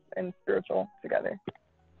sex and spiritual together?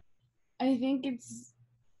 I think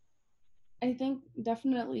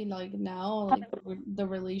definitely, like, now, like, the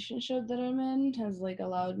relationship that I'm in has, like,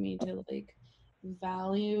 allowed me to, like,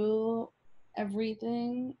 value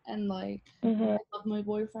everything, and, like, I love my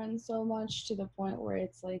boyfriend so much to the point where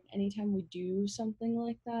it's like anytime we do something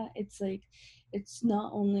like that, it's like it's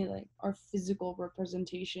not only like our physical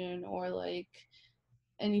representation or like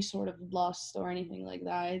any sort of lust or anything like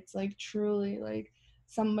that. It's like truly like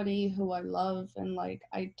somebody who I love and like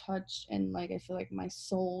I touch and like I feel like my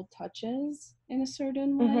soul touches in a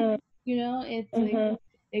certain way. You know, it's like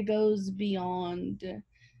it goes beyond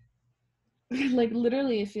like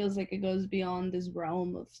literally it feels like it goes beyond this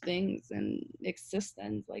realm of things and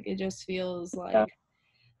existence. Like it just feels like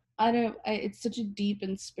it's such a deep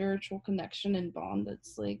and spiritual connection and bond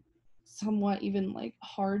that's like somewhat even like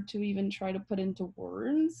hard to even try to put into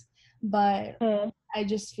words, but I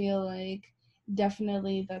just feel like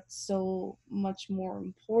definitely that's so much more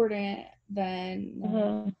important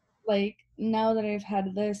than like now that I've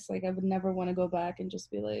had this, like I would never want to go back and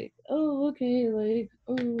just be like, oh, okay, like,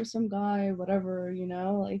 oh, some guy, whatever, you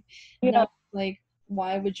know, like, no, like,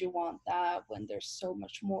 why would you want that when there's so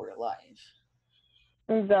much more to life?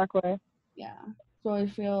 Exactly. Yeah. So I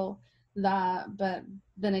feel that, but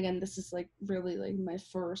then again, this is like really like my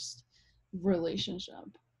first relationship,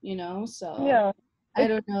 you know? So Yeah. I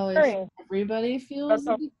don't know if everybody feels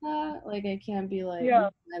like that. Like I can't be like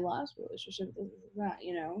my last relationship, this is that,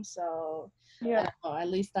 you know? So I don't know, at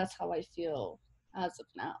least that's how I feel as of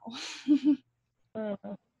now.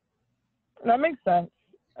 That makes sense.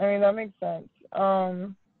 I mean, that makes sense.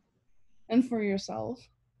 And for yourself?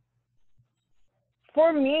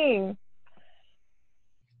 For me,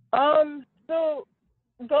 so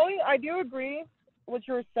I do agree what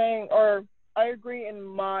you were saying, or I agree in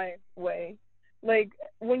my way. Like,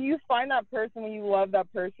 when you find that person, when you love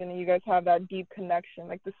that person and you guys have that deep connection,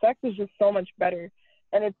 like, the sex is just so much better.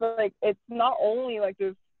 And it's like, it's not only like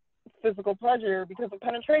this physical pleasure because of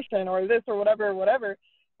penetration or this or whatever.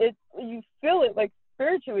 It's, you feel it like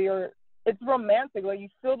spiritually, or it's romantic. Like, you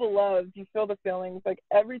feel the love, you feel the feelings, like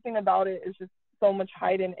everything about it is just so much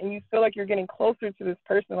heightened, and you feel like you're getting closer to this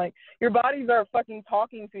person. Like, your bodies are fucking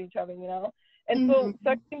talking to each other, you know? And so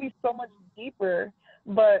sex can be so much deeper,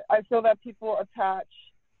 but I feel that people attach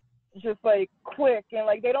just like quick and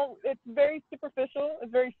like they don't, it's very superficial,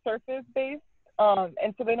 it's very surface based.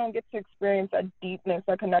 And so they don't get to experience that deepness,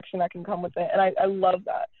 that connection that can come with it. And I love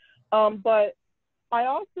that. But I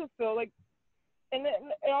also feel like, and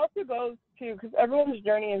it also goes to, because everyone's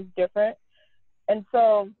journey is different. And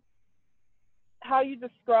so how you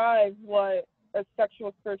describe what a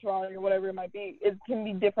sexual spirituality or whatever it might be, it can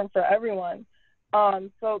be different for everyone.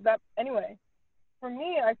 So that, anyway, for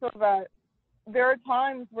me, I feel that there are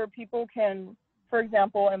times where people can, for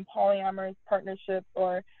example, in polyamorous partnerships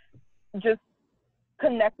or just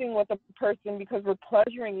connecting with a person because we're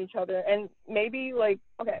pleasuring each other. And maybe like,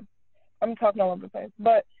 okay, I'm talking all over the place,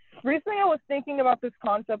 but recently I was thinking about this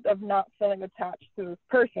concept of not feeling attached to this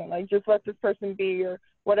person, like just let this person be or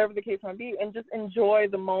whatever the case might be, and just enjoy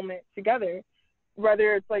the moment together,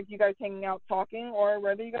 whether it's like you guys hanging out talking or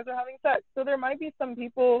whether you guys are having sex. So there might be some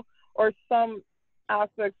people or some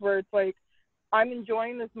aspects where it's like, I'm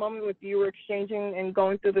enjoying this moment with you, we're exchanging and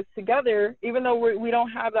going through this together, even though we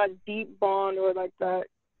don't have that deep bond or like that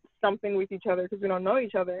something with each other because we don't know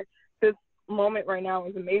each other. This moment right now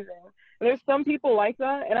is amazing. And there's some people like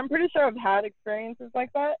that, and I'm pretty sure I've had experiences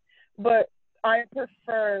like that, but I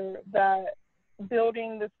prefer that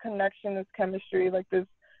building this connection, this chemistry, like this,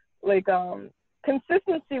 like,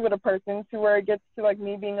 consistency with a person to where it gets to like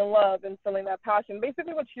me being in love and feeling that passion.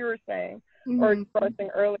 Basically what you were saying or expressing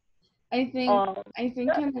earlier. I think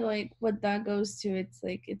kind of like what that goes to, it's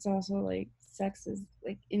like it's also like sex is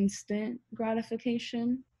like instant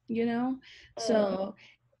gratification, you know? So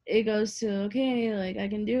it goes to, okay, like I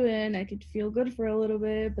can do it and I could feel good for a little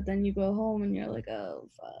bit, but then you go home and you're like, oh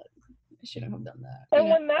fuck, I shouldn't have done that. And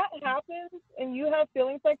when that happens and you have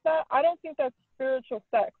feelings like that, I don't think that's spiritual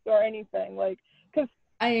sex or anything. Like, because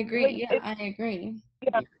I agree. Like, Yeah, I agree.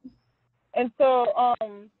 yeah. And so,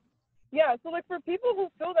 yeah, so like for people who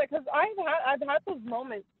feel that, because I've had those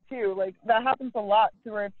moments too, like that happens a lot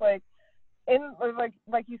too, where it's like in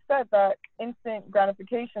like you said, that instant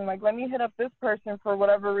gratification, like let me hit up this person for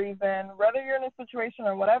whatever reason, whether you're in a situation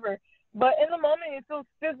or whatever. But in the moment, it feels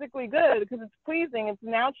physically good because it's pleasing, it's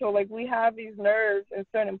natural. Like we have these nerves in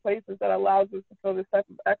certain places that allows us to feel this type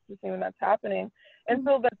of ecstasy when that's happening, and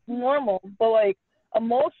so that's normal. But like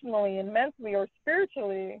emotionally and mentally or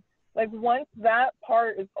spiritually, like once that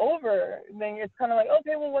part is over, then it's kind of like,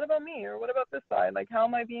 okay, well, what about me, or what about this side? Like, how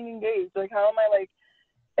am I being engaged? Like, how am I like?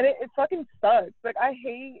 And it fucking sucks. Like I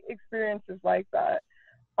hate experiences like that.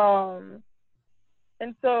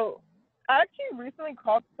 And so I actually recently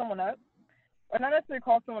called someone up, or not necessarily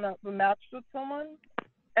called someone up, but matched with someone,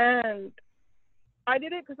 and I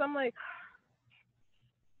did it because I'm like,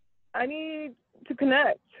 I need to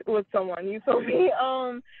connect with someone. You feel me?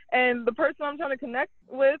 And the person I'm trying to connect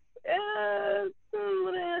with,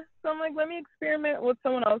 so I'm like, let me experiment with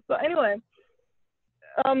someone else. So anyway,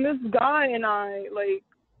 this guy and I like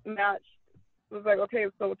matched. Was like, okay,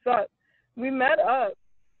 so what's up? We met up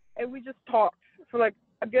and we just talked for like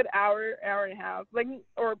a good hour, hour and a half, like,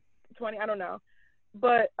 or 20, I don't know,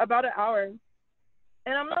 but about an hour.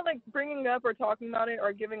 And I'm not like bringing up or talking about it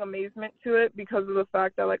or giving amazement to it because of the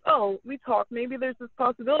fact that like, oh, we talked, maybe there's this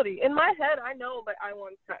possibility. In my head, I know that I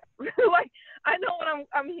want sex. Like I know what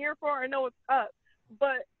I'm here for. I know what's up.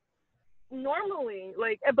 But normally,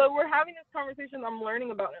 like, but we're having this conversation. I'm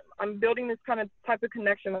learning about him. I'm building this kind of type of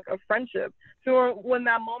connection, like a friendship. So when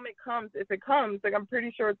that moment comes, if it comes, like I'm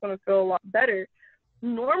pretty sure it's gonna feel a lot better.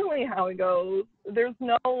 Normally, how it goes, there's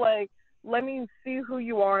no like, let me see who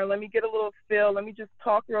you are, let me get a little feel, let me just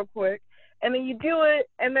talk real quick, and then you do it,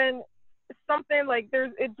 and then something like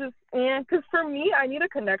there's it just, and because for me, I need a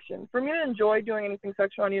connection. For me to enjoy doing anything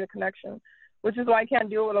sexual, I need a connection, which is why I can't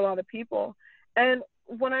do it with a lot of people. And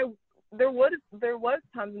when there was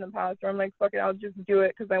times in the past where I'm like, fuck it, I'll just do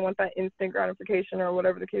it because I want that instant gratification or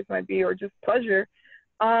whatever the case might be, or just pleasure.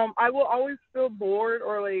 I will always feel bored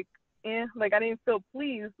or like, like I didn't feel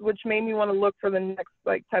pleased, which made me want to look for the next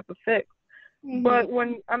like type of fix. Mm-hmm. But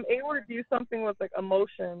when I'm able to do something with like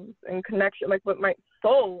emotions and connection, like with my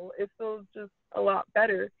soul, it feels just a lot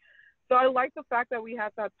better. So I like the fact that we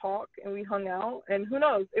had that talk and we hung out, and who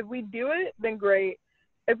knows, if we do it, then great.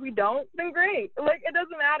 If we don't, then great. Like it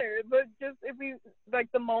doesn't matter. But just if we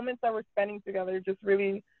like the moments that we're spending together, just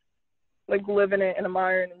really like live in it and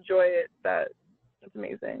admire and enjoy it, that's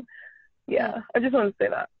amazing. Yeah, I just wanted to say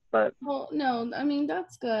that. But well, no, I mean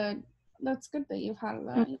that's good. That's good that you've had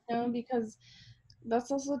that, you know, because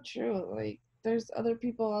that's also true. Like there's other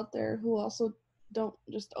people out there who also don't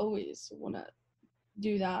just always want to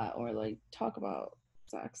do that or like talk about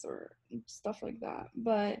sex or stuff like that.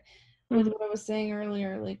 But with what I was saying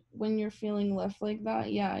earlier, like when you're feeling left like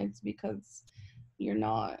that, yeah, it's because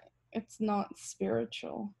it's not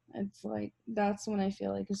spiritual. It's like that's when I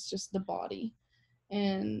feel like it's just the body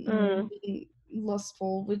and being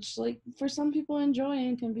lustful, which like for some people enjoy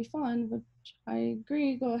and can be fun, which I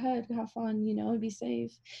agree, go ahead, have fun, you know, be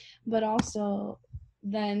safe. But also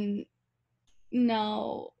then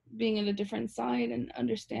now being in a different side and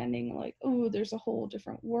understanding like, oh, there's a whole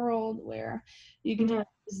different world where you can have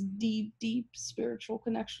this deep spiritual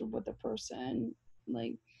connection with a person,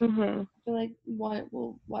 like I feel like why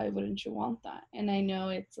wouldn't you want that? And I know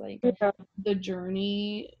it's like the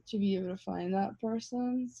journey to be able to find that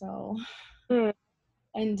person, so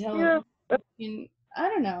until I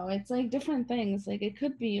don't know, it's like different things, like it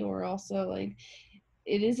could be, or also like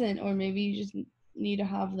it isn't, or maybe you just need to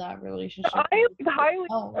have that relationship. I highly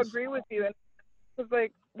agree with you, and because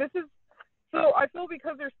like this is so I feel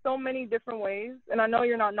because there's so many different ways, and I know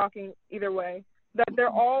you're not knocking either way, that they're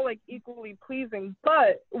all like equally pleasing.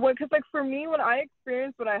 But because like for me, when I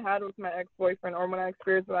experienced what I had with my ex-boyfriend, or when I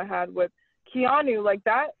experienced what I had with Keanu, like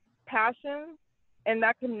that passion and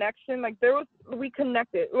that connection, like we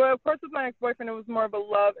connected. Well, of course with my ex-boyfriend it was more of a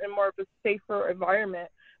love and more of a safer environment.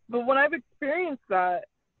 But when I've experienced that,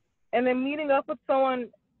 and then meeting up with someone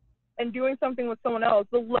and doing something with someone else,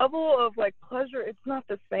 the level of like pleasure, it's not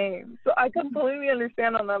the same. So I completely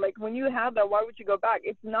understand on that. Like when you have that, why would you go back?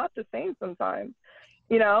 It's not the same sometimes,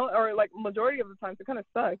 you know, or like majority of the times it kind of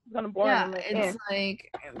sucks. It's kind of boring. Yeah,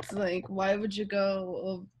 it's like why would you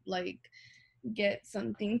go like get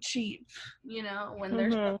something cheap, you know, when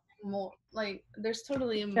there's something more, like there's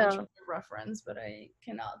totally a much reference, but I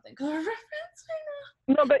cannot think of a reference right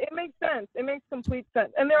now. No, but it makes sense. It makes complete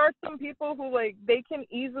sense. And there are some people who like they can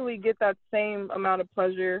easily get that same amount of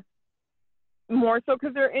pleasure, more so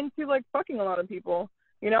because they're into like fucking a lot of people.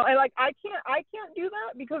 you know. And like I can't do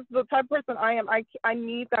that because the type of person I am, I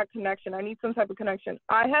need that connection. I need some type of connection.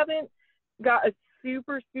 I haven't got a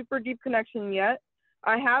super deep connection yet.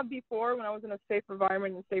 I have before when I was in a safe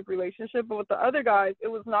environment and safe relationship, but with the other guys, it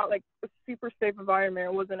was not like a super safe environment.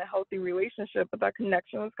 It wasn't a healthy relationship, but that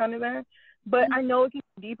connection was kind of there. But I know it gets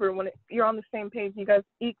deeper when you're on the same page. You guys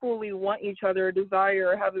equally want each other, or desire,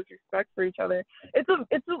 or have this respect for each other. It's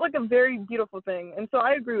like a very beautiful thing. And so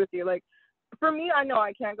I agree with you. Like for me, I know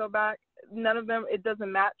I can't go back. None of them, it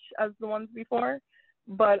doesn't match as the ones before.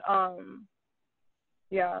 But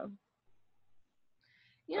yeah.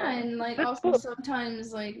 Yeah, and like also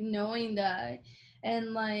sometimes like knowing that,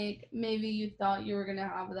 and like maybe you thought you were gonna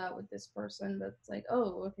have that with this person, but it's like,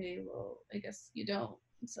 oh, okay, well, I guess you don't.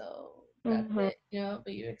 So that's it, you know.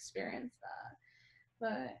 But you experienced that.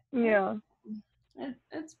 But yeah,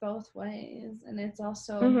 it's both ways, and it's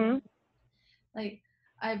also like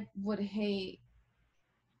I would hate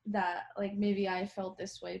that like maybe I felt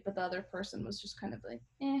this way, but the other person was just kind of like,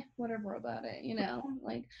 whatever about it, you know?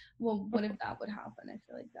 Like, well, what if that would happen? I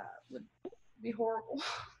feel like that would be horrible.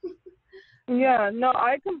 Yeah, no,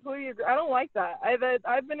 I completely agree. I don't like that.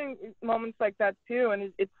 I've been in moments like that too,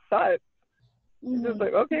 and it sucks. It's just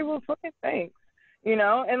like, okay, well, fucking thanks, you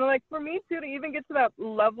know. And like for me too, to even get to that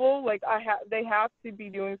level, like they have to be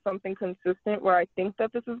doing something consistent where I think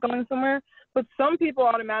that this is going somewhere. But some people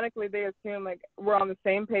automatically they assume like we're on the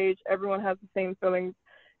same page, everyone has the same feelings.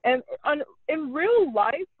 And in real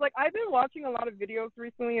life, like I've been watching a lot of videos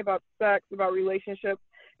recently about sex, about relationships,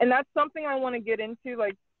 and that's something I want to get into.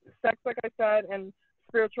 Like sex, like I said, and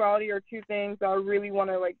spirituality are two things I really want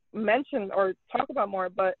to like mention or talk about more.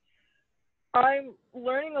 But I'm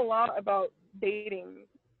learning a lot about dating,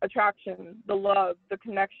 attraction, the love, the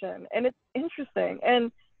connection, and it's interesting.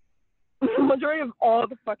 And the majority of all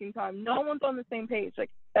the fucking time, no one's on the same page,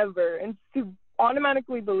 like ever. And to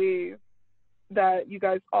automatically believe that you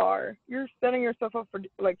guys are, you're setting yourself up for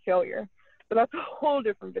like failure. But that's a whole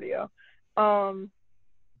different video.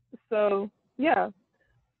 So yeah.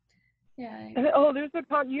 Yeah. And, there's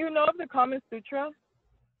you know of the Kama Sutra?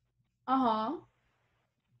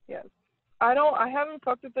 Yes. I haven't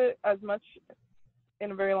fucked with it as much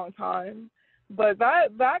in a very long time, but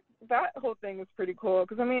that whole thing is pretty cool.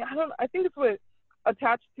 Because I think it's what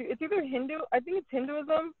attached to, it's either I think it's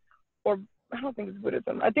Hinduism, or I don't think it's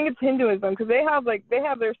Buddhism. I think it's Hinduism, because they have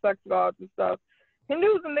their sex gods and stuff.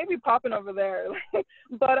 Hinduism, they be popping over there.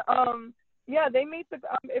 But yeah, they made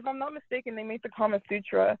if I'm not mistaken, they made the Kama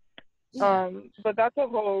Sutra. But that's a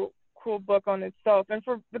whole cool book on itself. And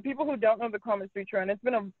for the people who don't know the Kama Sutra, and it's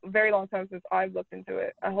been a very long time since I've looked into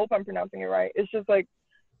it, I hope I'm pronouncing it right. It's just like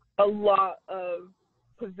a lot of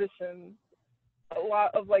positions,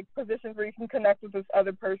 where you can connect with this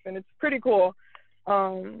other person. It's pretty cool.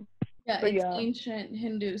 Ancient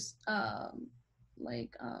Hindus,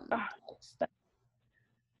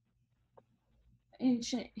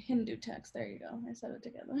 ancient Hindu text. There you go. I said it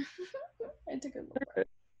together. I took a little.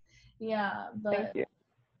 Yeah, but thank you.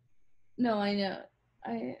 No, I know.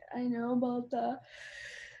 I know about that.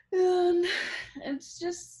 And it's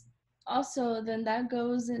just also then that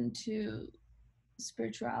goes into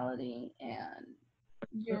spirituality and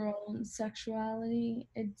your own sexuality.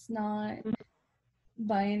 It's not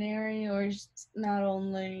binary, or it's not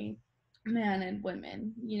only man and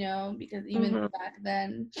women, you know, because even back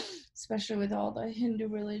then, especially with all the Hindu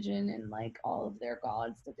religion and like all of their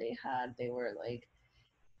gods that they had, they were like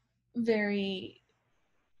very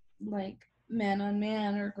like man on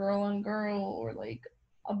man or girl on girl, or like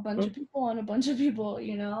a bunch of people on a bunch of people,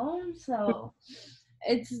 you know. So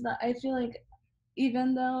it's not, I feel like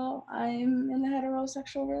even though I'm in a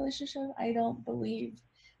heterosexual relationship, I don't believe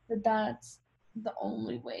that that's the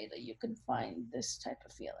only way that you can find this type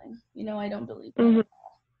of feeling, you know. I don't believe that at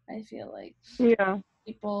all. I feel like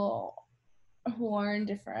people who are in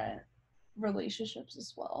different relationships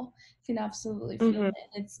as well can absolutely feel it.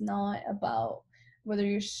 It's not about whether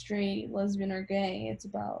you're straight, lesbian, or gay. It's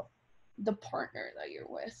about the partner that you're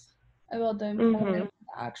with, about the important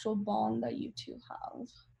the actual bond that you two have,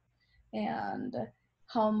 and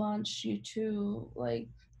how much you two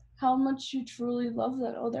how much you truly love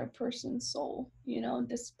that other person's soul, you know,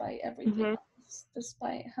 despite everything else,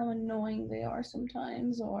 despite how annoying they are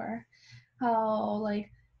sometimes, or how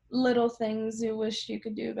like little things you wish you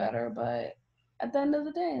could do better. But at the end of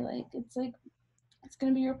the day, it's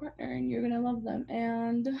gonna be your partner and you're gonna love them,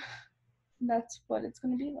 and that's what it's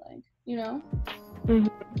gonna be like, you know. I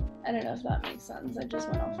don't know if that makes sense. I just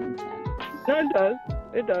went off on a tangent. No,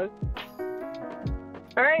 it does.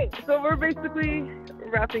 All right, so we're basically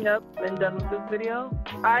wrapping up and done with this video.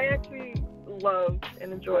 I actually loved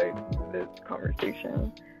and enjoyed this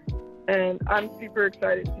conversation. And I'm super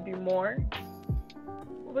excited to do more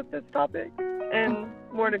with this topic and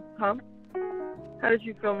more to come. How did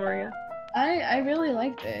you feel, Maria? I really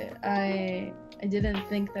liked it. I didn't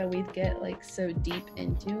think that we'd get like so deep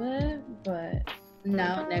into it, but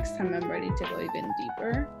now next time I'm ready to go even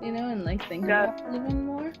deeper, you know, and like think about it even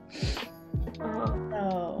more.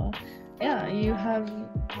 So yeah, you have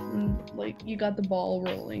like you got the ball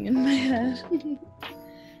rolling in my head.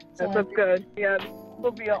 So that's good. Yeah, this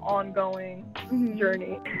will be an ongoing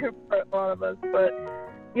journey for a lot of us. But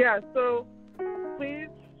yeah, so please,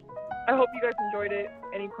 I hope you guys enjoyed it.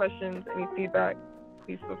 Any questions, any feedback,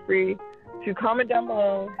 please feel free to comment down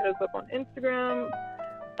below. Hit us up on Instagram.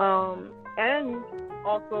 And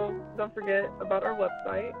also, don't forget about our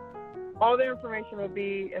website. All the information will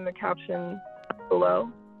be in the caption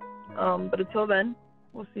below. But until then,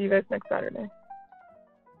 we'll see you guys next Saturday.